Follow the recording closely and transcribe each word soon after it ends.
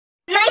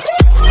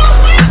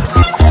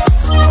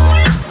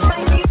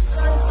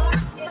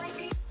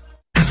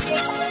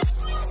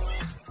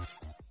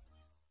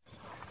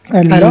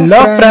Hello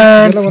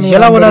friends,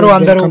 ఎలా ఉన్నారు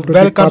అందరూ?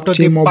 Welcome to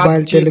the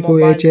mobile Telugu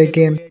ఏజే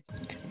game.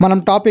 మనం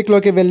టాపిక్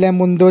లోకి వెళ్లే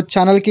ముందు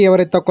ఛానల్ కి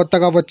ఎవరైతే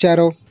కొత్తగా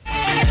వచ్చారో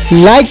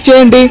లైక్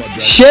చేయండి,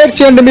 షేర్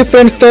చేయండి మీ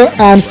ఫ్రెండ్స్ తో,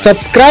 అండ్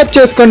సబ్స్క్రైబ్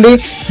చేసుకోండి.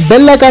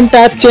 బెల్ ఐకాన్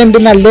ట్యాప్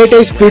చేయండి నా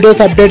లేటెస్ట్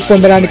వీడియోస్ అప్డేట్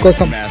పొందడానికి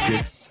కోసం.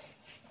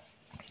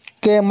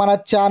 ఓకే, మన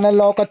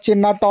ఛానల్లో ఒక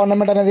చిన్న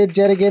టోర్నమెంట్ అనేది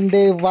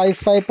జరిగింది.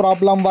 వైఫై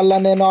ప్రాబ్లం వల్ల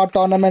నేను ఆ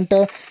టోర్నమెంట్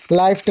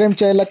లైవ్ స్ట్రీమ్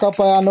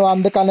చేయలేకపోయాను.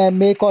 అందుకనే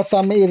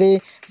మీకోసం ఇది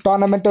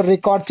టోర్నమెంట్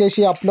రికార్డ్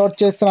చేసి అప్లోడ్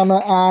చేస్తున్నాను.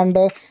 అండ్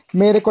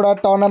మీరు కూడా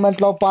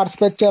టోర్నమెంట్లో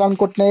పార్టిసిపేట్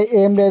చేయాలనుకుంటే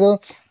ఏం లేదు,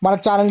 మన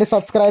ఛానల్ని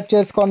సబ్స్క్రైబ్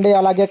చేసుకోండి.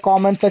 అలాగే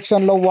కామెంట్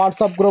సెక్షన్లో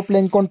వాట్సాప్ గ్రూప్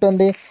లింక్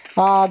ఉంటుంది,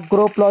 ఆ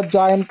గ్రూప్లో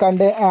జాయిన్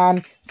కండి.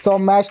 అండ్ సో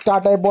మ్యాచ్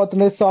స్టార్ట్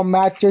అయిపోతుంది. సో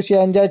మ్యాచ్ చూసి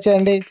ఎంజాయ్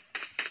చేయండి.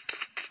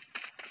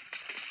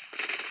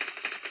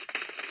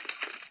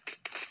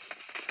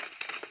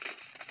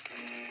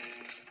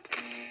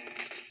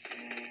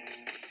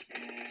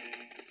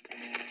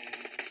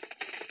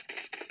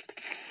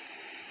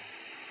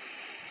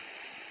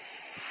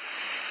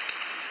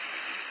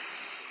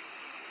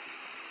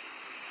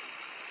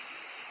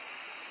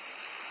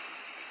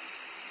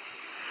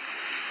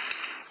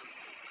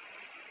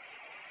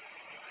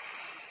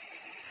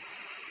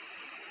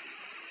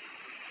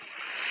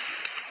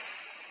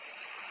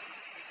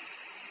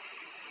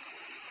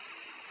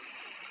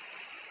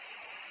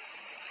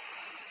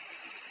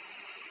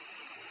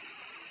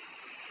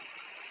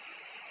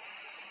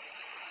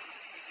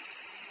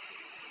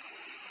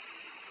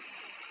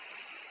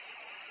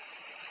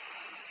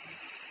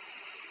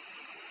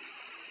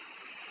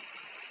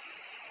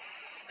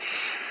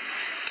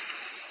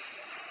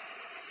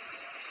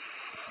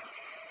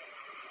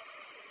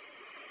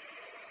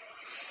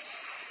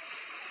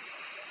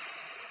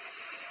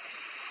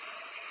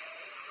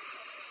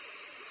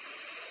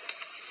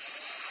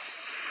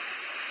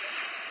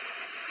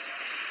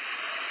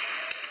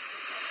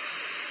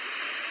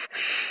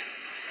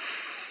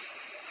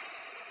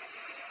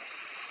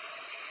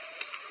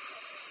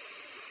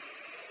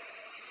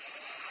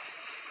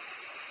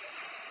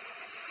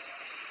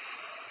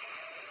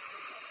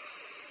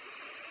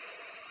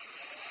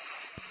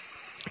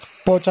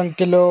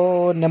 పోచంకిలో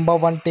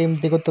నెంబర్ 1 టీం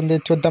దిగుతుంది.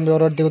 చూద్దాం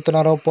ఎవరెవరు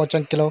దిగుతున్నారో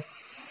పోచంకిలో.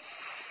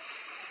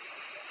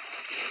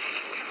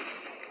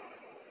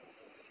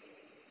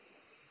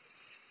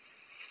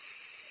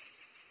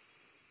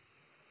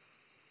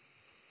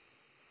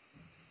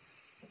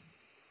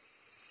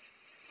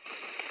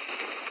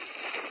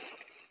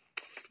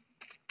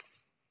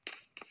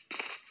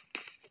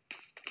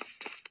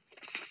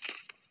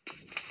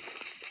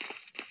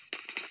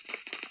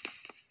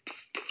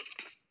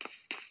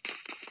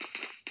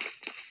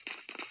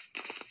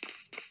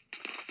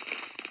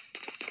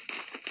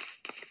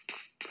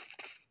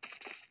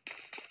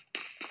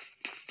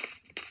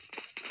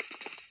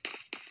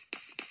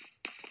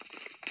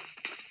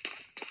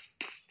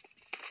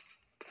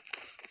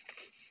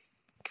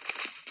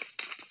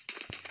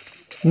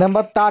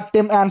 Number 3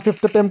 team and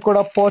 5th team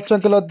కూడా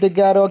పోచంకిలో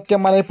దిగారు. ఓకే,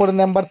 మనం ఇప్పుడు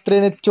నెంబర్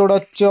 3ని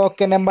చూడొచ్చు.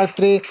 ఓకే, నెంబర్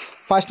 3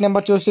 ఫస్ట్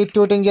నెంబర్ చూసి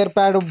షూటింగ్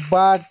జరిపాడు,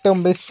 బట్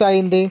మిస్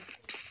అయింది.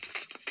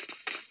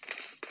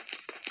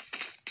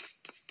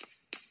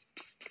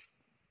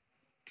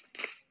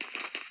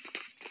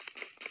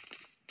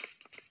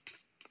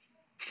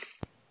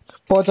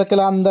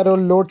 పోచంకిలో అందరూ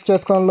లూట్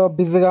చేసుకోవడంలో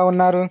బిజీగా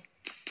ఉన్నారు.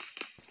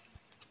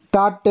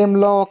 3rd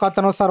టీంలో ఒక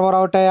అతను సర్వర్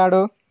అవుట్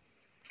అయ్యాడు.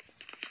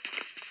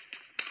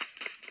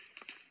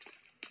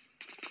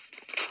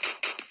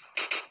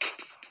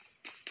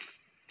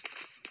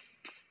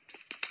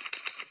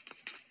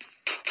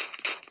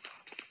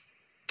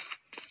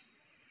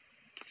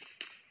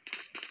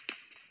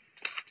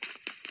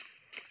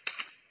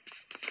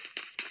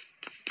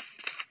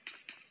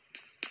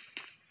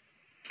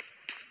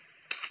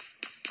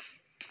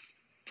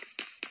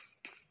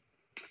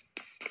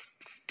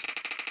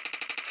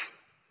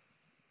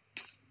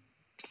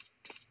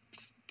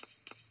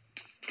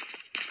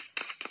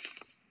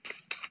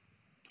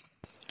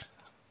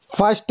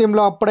 ఫస్ట్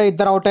టీంలో అప్పుడే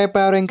ఇద్దరు అవుట్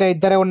అయిపోయారు, ఇంకా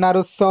ఇద్దరే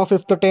ఉన్నారు. So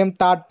 5th team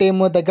 3rd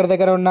team దగ్గర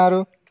దగ్గర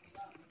ఉన్నారు.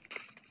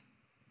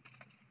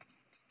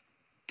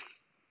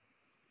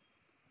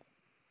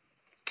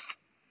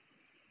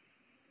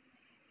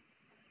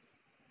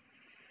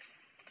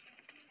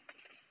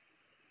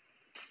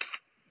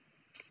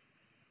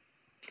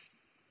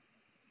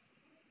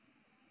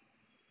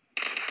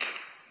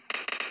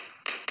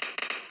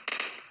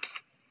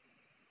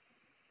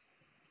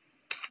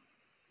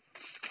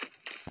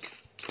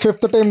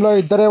 ఫిఫ్త్ టీంలో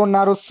ఇద్దరే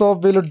ఉన్నారు. సో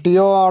వీళ్ళు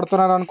డియో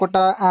ఆడుతున్నారు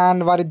అనుకుంటా.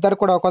 అండ్ వారిద్దరు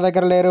కూడా ఒక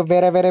దగ్గర లేరు,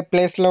 వేరే వేరే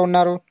ప్లేస్లో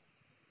ఉన్నారు.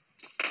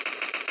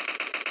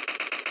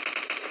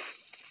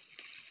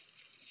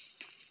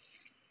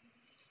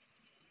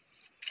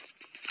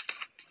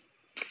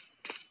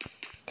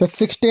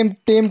 సిక్స్టీన్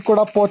టీం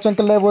కూడా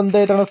పోచంకిలో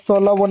ఉంది. ఇతను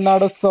సోలో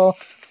ఉన్నాడు. సో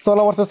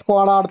సోలో వర్సెస్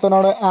స్క్వాడ్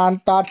ఆడుతున్నాడు. అండ్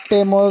 3rd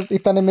టీమ్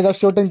ఇతని మీద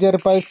షూటింగ్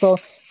జరిపాయి. సో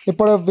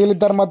ఇప్పుడు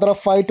వీళ్ళిద్దరి మధ్యలో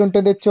ఫైట్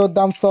ఉంటుంది.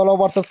 చూద్దాం సోలో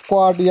వర్సెస్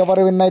స్క్వాడ్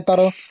ఎవరు విన్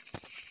అవుతారు.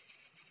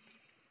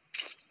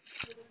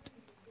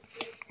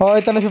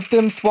 ఇతను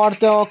 15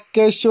 స్పాట్తో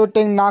okay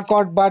shooting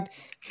knockout, but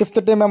fifth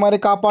team memory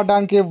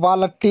కాపాడడానికి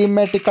వాళ్ళ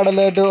టీమ్మేట్ ఇక్కడ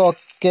లేడు.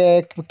 ఓకే,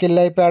 కిల్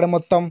అయిపోయాడు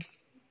మొత్తం.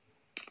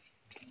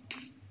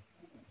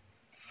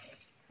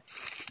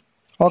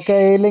 ఓకే,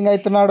 హీలింగ్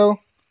అవుతున్నాడు.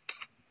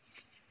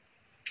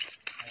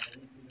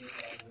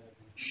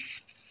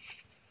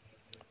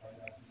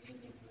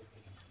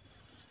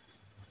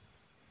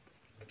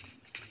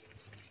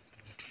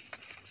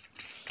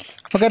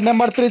 ఓకే,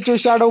 నెంబర్ 3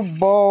 చూశాడు.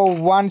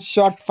 వన్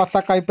షాట్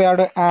ఫసక్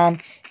అయిపోయాడు. అండ్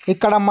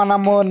ఇక్కడ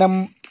మనము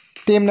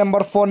టీం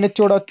నెంబర్ 4ని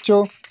చూడొచ్చు.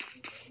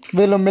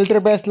 వీళ్ళు మిలిటరీ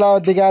బేస్లో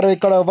దిగారు.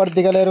 ఇక్కడ ఎవరు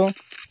దిగలేరు.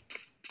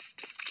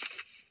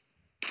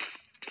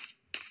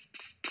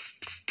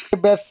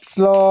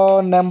 బేస్లో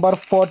నెంబర్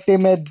 4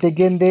 టీమే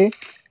దిగింది.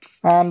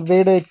 అండ్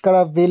ఇక్కడ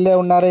వీళ్ళే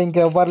ఉన్నారు,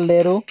 ఇంకెవ్వరు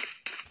లేరు.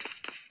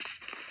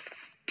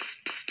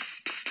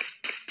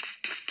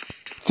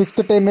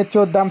 6th టీమ్ని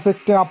చూద్దాం.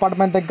 6th టీం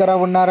అపార్ట్మెంట్ దగ్గర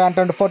ఉన్నారు. అండ్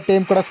 24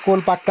 టీం కూడా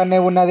స్కూల్ పక్కనే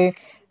ఉన్నది.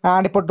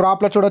 అండ్ ఇప్పుడు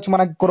డ్రాప్లో చూడొచ్చు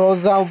మనకు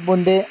గ్రోజా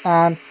ఉంది.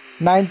 అండ్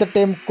 9th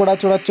టీం కూడా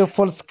చూడొచ్చు,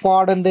 ఫుల్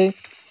స్క్వాడ్ ఉంది.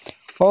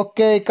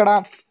 ఓకే, ఇక్కడ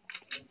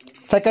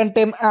సెకండ్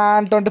టీం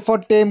అండ్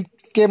 24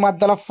 టీంకి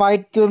మధ్యలో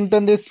ఫైట్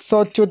ఉంటుంది. సో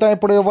చూద్దాం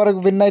ఇప్పుడు ఎవరు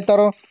విన్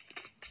అవుతారో.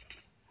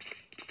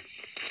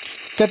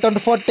 Okay,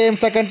 24 team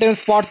second team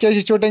spot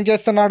చేసి షూటింగ్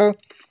చేస్తున్నాడు.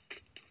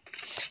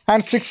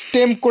 అండ్ 6th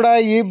టీం కూడా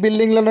ఈ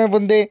బిల్డింగ్లోనే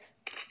ఉంది.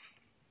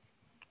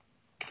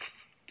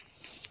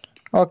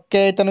 ఓకే,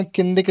 ఇతను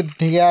కిందికి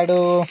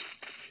దిగాడు.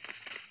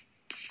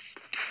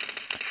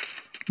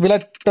 వీళ్ళ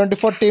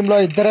 24 టీంలో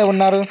ఇద్దరే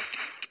ఉన్నారు.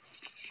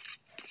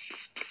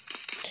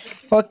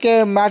 ఓకే,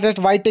 మ్యాజెస్ట్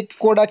వైట్కి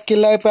కూడా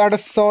కిల్ అయిపోయాడు.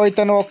 సో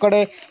ఇతను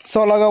ఒక్కడే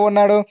సోలోగా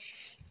ఉన్నాడు.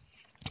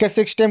 ఓకే,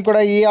 6th టీం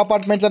కూడా ఈ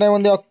అపార్ట్మెంట్లోనే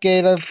ఉంది. ఓకే,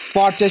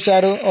 స్పాట్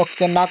చేశారు.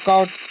 ఓకే,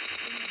 నాక్అవుట్.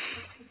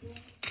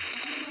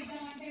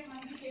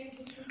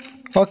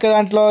 ఓకే,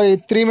 దాంట్లో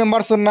 3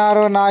 మెంబర్స్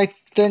ఉన్నారు. ఐ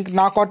థింక్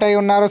నాక్అవుట్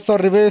అయి ఉన్నారు. సో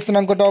రివ్యూ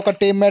ఇస్తున్నాను అనుకుంటా ఒక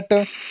టీమ్మేట్.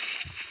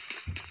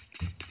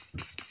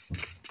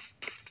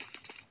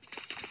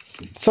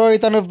 సో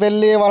ఇతను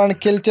వెళ్ళి వాళ్ళని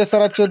కిల్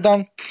చేస్తారో చూద్దాం.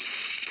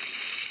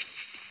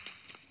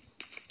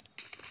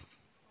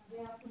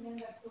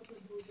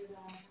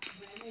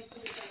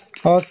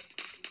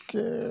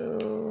 Okay,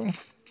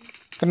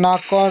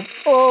 knockout.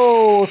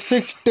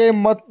 6th team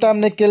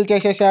మొత్తంని kill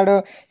చేసేసాడు.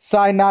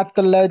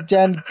 Sainath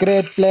legend,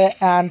 great play.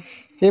 And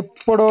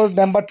ఇప్పుడు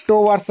నెంబర్ 2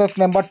 వర్సెస్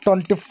నెంబర్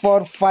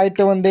 24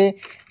 ఫైట్ ఉంది.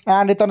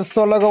 అండ్ ఇతను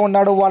సోలోగా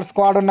ఉన్నాడు, వాళ్ళ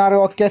స్క్వాడ్ ఉన్నారు.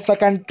 ఓకే,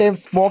 సెకండ్ టీం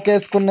స్మోక్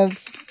వేసుకున్నది.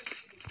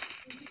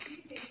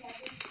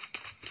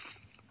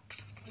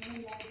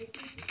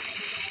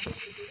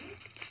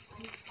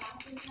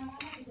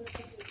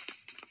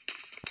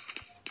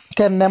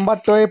 ఓకే,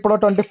 నెంబర్ 2 ఇప్పుడు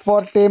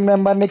 24 టీం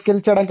మెంబర్ని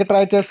కిల్ చేయడానికి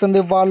ట్రై చేస్తుంది.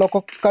 వాళ్ళు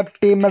ఒక్కొక్క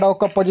టీం మీద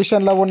ఒక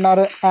పొజిషన్లో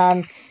ఉన్నారు.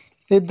 అండ్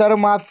ఇద్దరు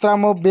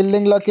మాత్రము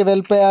బిల్డింగ్లోకి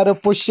వెళ్ళిపోయారు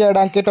పుష్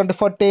చేయడానికి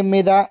 24 టీం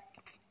మీద.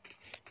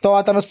 సో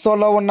అతను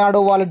సోలో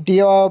ఉన్నాడు, వాళ్ళు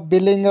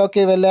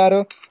బిల్డింగ్లోకి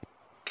వెళ్ళారు.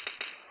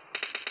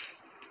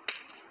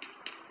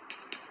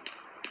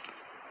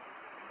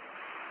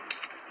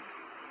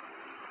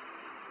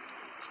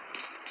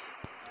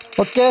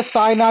 ఓకే,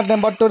 సాయినాథ్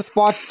నెంబర్ 2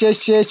 స్పాట్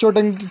చేసి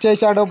షూటింగ్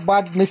చేశాడు,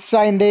 బట్ మిస్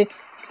అయింది.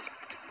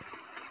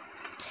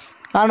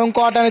 అండ్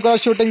ఇంకో అతను కూడా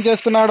షూటింగ్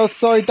చేస్తున్నాడు.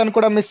 సో ఇతను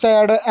కూడా మిస్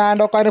అయ్యాడు.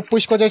 అండ్ ఒక ఆయన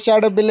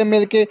పుష్కొచ్చేసాడు బిల్డింగ్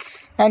మీదకి.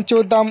 అండ్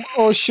చూద్దాం.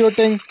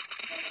 Shooting.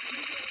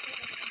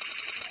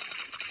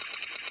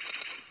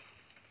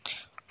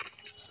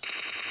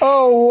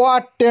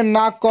 What a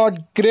knockout,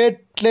 great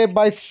play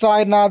by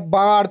Sainath.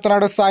 బాగా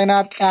ఆడుతున్నాడు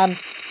సాయినాథ్. అండ్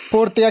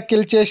పూర్తిగా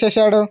కిల్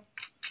చేసేసాడు.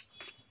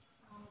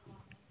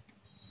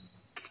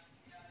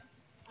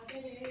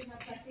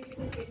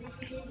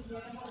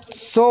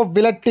 సో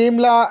వీళ్ళ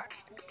టీంలో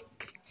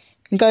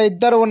ఇంకా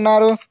ఇద్దరు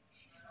ఉన్నారు.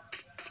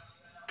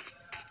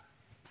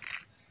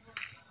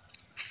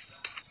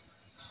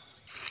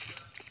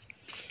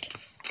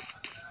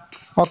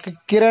 ఓకే,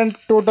 కిరణ్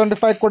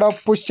 225 కూడా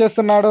పుష్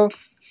చేస్తున్నాడు.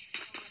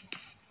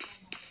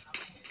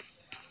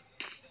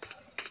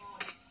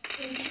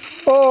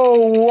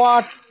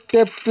 What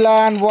a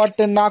plan, what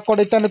a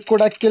knockout. ఇతను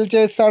కూడా కిల్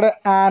చేస్తాడు.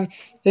 అండ్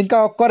ఇంకా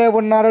ఒక్కరే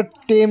ఉన్నారు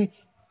టీమ్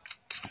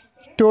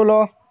 2లో.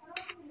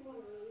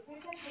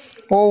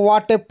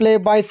 What a play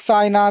by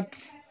Sainath.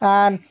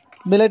 And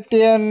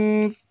మిలిటియన్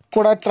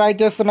కూడా ట్రై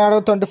చేస్తున్నాడు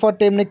 24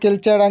 టీంని కిల్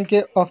చేయడానికి.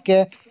 ఓకే,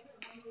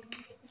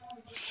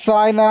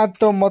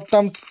 సాయినాథ్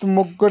మొత్తం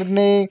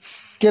ముగ్గురిని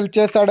కిల్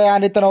చేశాడు.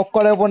 అండ్ ఇతను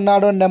ఒక్కడే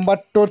ఉన్నాడు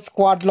నెంబర్ 2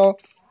 స్క్వాడ్లో.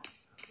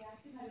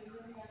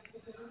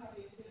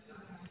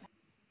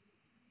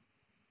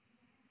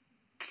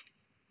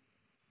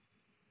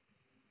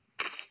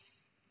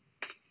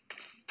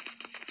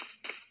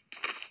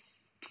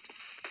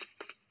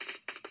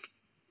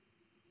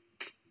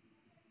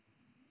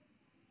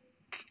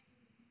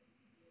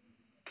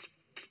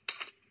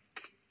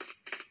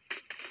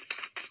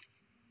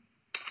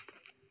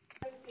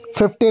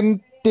 ఫిఫ్టీన్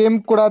టీం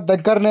కూడా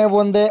దగ్గరనే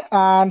ఉంది.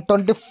 అండ్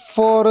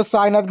 24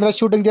 సాయినాథ్ మీద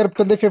షూటింగ్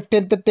జరుపుతుంది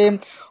 15th team.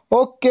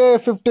 Okay,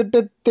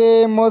 15th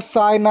team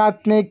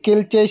సాయినాథ్ని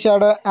kill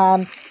చేశాడు.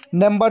 అండ్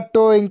నెంబర్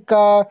 2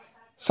 ఇంకా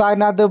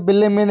సాయినాథ్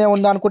బిల్డింగ్ మీదే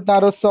ఉంది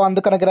అనుకుంటున్నారు. సో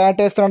అందుకని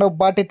గ్రాంట్ వేస్తున్నాడు.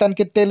 బట్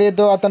ఇతనికి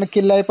తెలియదు అతను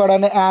కిల్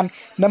అయిపోయాడని. అండ్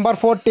నెంబర్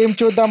 4 టీం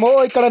చూద్దాము.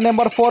 ఇక్కడ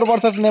నెంబర్ 4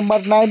 వర్సెస్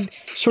నెంబర్ 9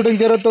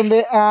 షూటింగ్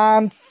జరుగుతుంది.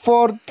 అండ్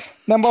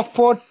నెంబర్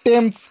 4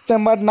 టీమ్స్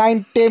నెంబర్ 9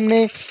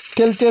 టీంని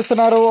కిల్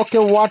చేస్తున్నారు. Okay,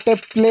 what a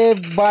play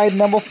by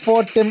number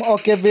 4 team.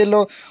 Okay,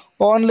 వీళ్ళు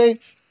ఓన్లీ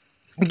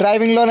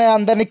డ్రైవింగ్లోనే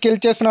అందరినీ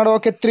కిల్ చేస్తున్నాడు.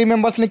 ఓకే, 3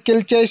 మెంబర్స్ని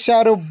కిల్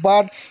చేశారు.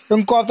 బట్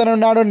ఇంకో అతను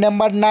ఉన్నాడు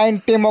నెంబర్ 9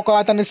 టీం. ఒక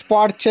అతన్ని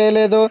స్పాట్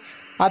చేయలేదు,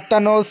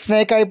 అతను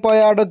స్నేక్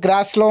అయిపోయాడు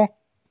గ్రాస్లో.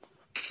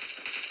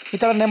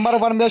 ఇక్కడ నెంబర్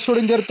 1 మీద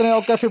షూటింగ్ జరుగుతున్నాయి.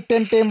 ఓకే,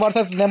 15 టీం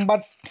వర్సెస్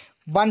నెంబర్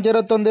 1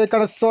 జరుగుతుంది.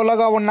 ఇక్కడ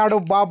సోలోగా ఉన్నాడు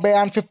బాబే.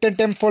 అండ్ 15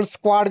 టీం ఫుల్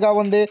స్క్వాడ్గా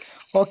ఉంది.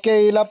 ఓకే,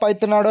 ఇలా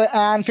పైతున్నాడు.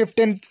 అండ్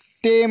 15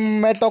 టీమ్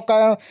మేట్ ఒక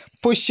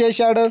పుష్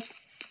చేశాడు.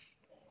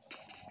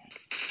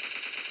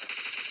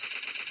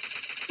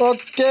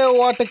 ఓకే,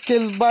 వాట్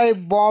కిల్ బై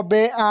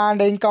బాబే.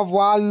 అండ్ ఇంకా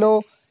వాళ్ళు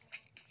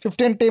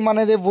 15 టీం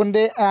అనేది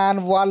ఉంది.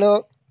 అండ్ వాళ్ళు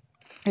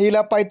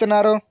ఇలా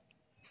పైతున్నారు.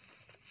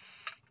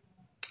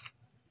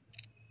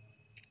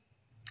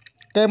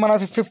 ఓకే, మన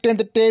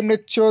 15th టీంని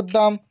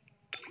చూద్దాం.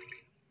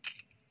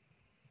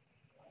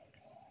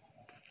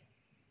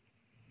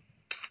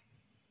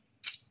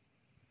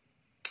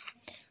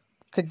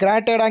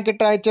 గ్రాంట్ వేయడానికి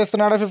ట్రై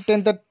చేస్తున్నాడు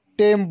 15th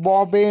team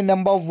Bobby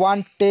number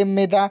 1 team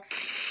మీద.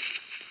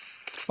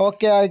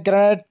 ఓకే,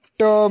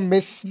 గ్రానైట్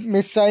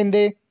మిస్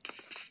అయింది.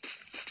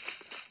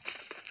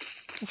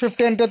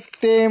 15th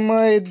టీం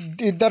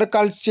ఇద్దరు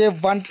కలిసి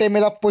 1 టీం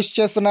మీద పుష్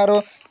చేస్తున్నారు.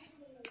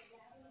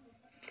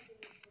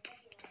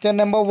 ఓకే,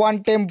 నెంబర్ 1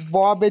 టీం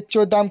బాబీ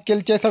చూద్దాం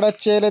కిల్ చేస్తాడో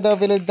చేయలేదో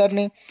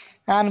వీళ్ళిద్దరిని.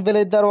 అండ్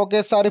వీళ్ళిద్దరు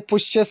ఒకేసారి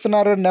పుష్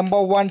చేస్తున్నారు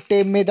నెంబర్ 1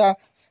 టీం మీద.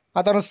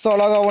 అతను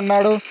సోలోగా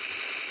ఉన్నాడు.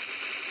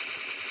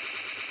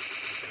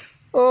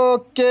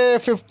 ఓకే,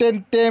 15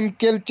 టీం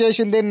కిల్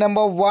చేసింది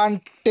నెంబర్ 1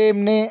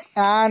 టీంని.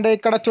 అండ్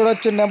ఇక్కడ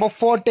చూడొచ్చు నెంబర్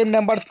 4 టీం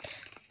నెంబర్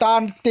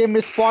 10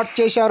 టీంని స్పాట్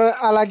చేశారు.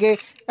 అలాగే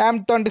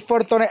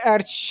M24తోనే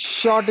హెడ్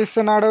షాట్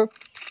ఇస్తున్నాడు.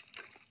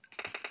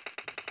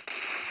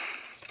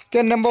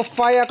 ఓకే, నెంబర్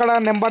 5 అక్కడ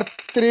నెంబర్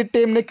 3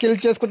 టీంని కిల్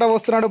చేసుకుంటూ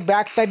వస్తున్నాడు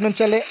బ్యాక్ సైడ్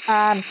నుంచి వెళ్ళి.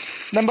 అండ్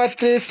నెంబర్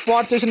 3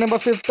 స్పాట్ చేసి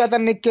నెంబర్ 5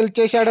 అతన్ని కిల్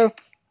చేశాడు.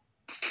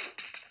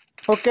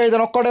 ఓకే,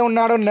 ఇతను ఒక్కడే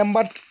ఉన్నాడు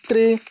number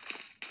 3.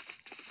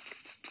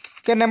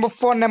 Okay, number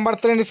 4 number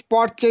 3ని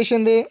spot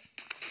చేసింది.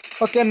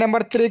 ఓకే,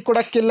 నెంబర్ 3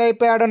 కూడా కిల్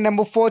అయిపోయాడు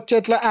నెంబర్ 4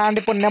 చేతిలో. అండ్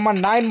ఇప్పుడు number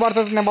 9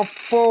 versus number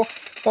 4.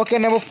 Okay,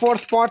 number 4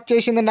 spot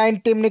చేసింది 9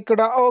 టీంని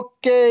కూడా.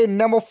 ఓకే,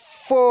 నెంబర్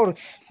 4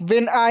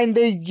 విన్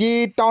అయింది ఈ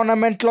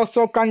టోర్నమెంట్లో.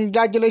 So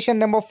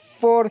congratulation number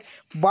 4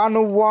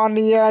 Banu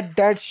వానియా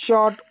dead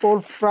shot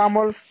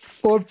ఫ్రామల్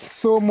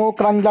సోమో.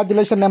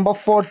 Congratulation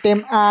number 4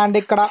 team. And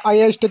ఇక్కడ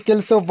హైయెస్ట్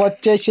కిల్స్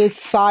వచ్చేసి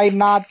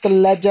సాయినాథ్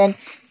లెజెండ్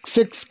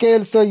 6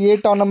 కిల్స్ ఈ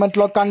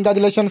టోర్నమెంట్లో.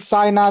 కంగ్రాచులేషన్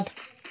సాయినాథ్.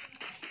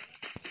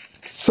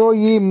 సో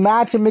ఈ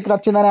మ్యాచ్ మీకు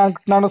నచ్చిందని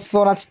అనుకుంటున్నాను. సో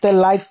నచ్చితే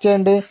లైక్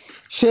చేయండి,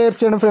 షేర్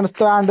చేయండి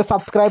ఫ్రెండ్స్తో. అండ్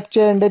సబ్స్క్రైబ్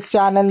చేయండి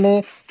ఛానల్ని.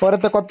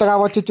 ఎవరైతే కొత్తగా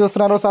వచ్చి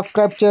చూస్తున్నారో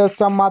సబ్స్క్రైబ్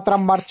చేయడం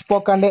మాత్రం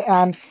మర్చిపోకండి.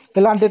 అండ్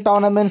ఇలాంటి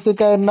టోర్నమెంట్స్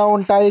ఇంకా ఎన్నో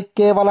ఉంటాయి.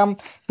 కేవలం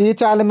ఈ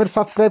ఛానల్ మీరు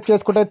సబ్స్క్రైబ్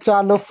చేసుకుంటే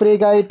చాలు,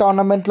 ఫ్రీగా ఈ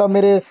టోర్నమెంట్లో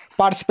మీరు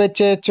పార్టిసిపేట్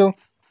చేయొచ్చు.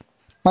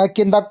 మన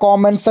కింద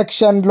కామెంట్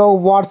సెక్షన్లో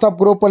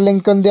వాట్సాప్ గ్రూప్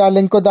లింక్ ఉంది. ఆ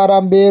లింక్ ద్వారా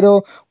మీరు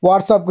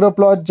వాట్సాప్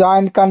గ్రూప్లో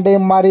జాయిన్ కండి.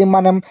 మరి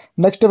మనం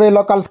నెక్స్ట్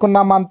వీడియోలో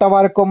కలుసుకున్నాం.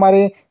 అంతవరకు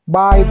మరి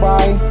బాయ్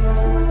బాయ్.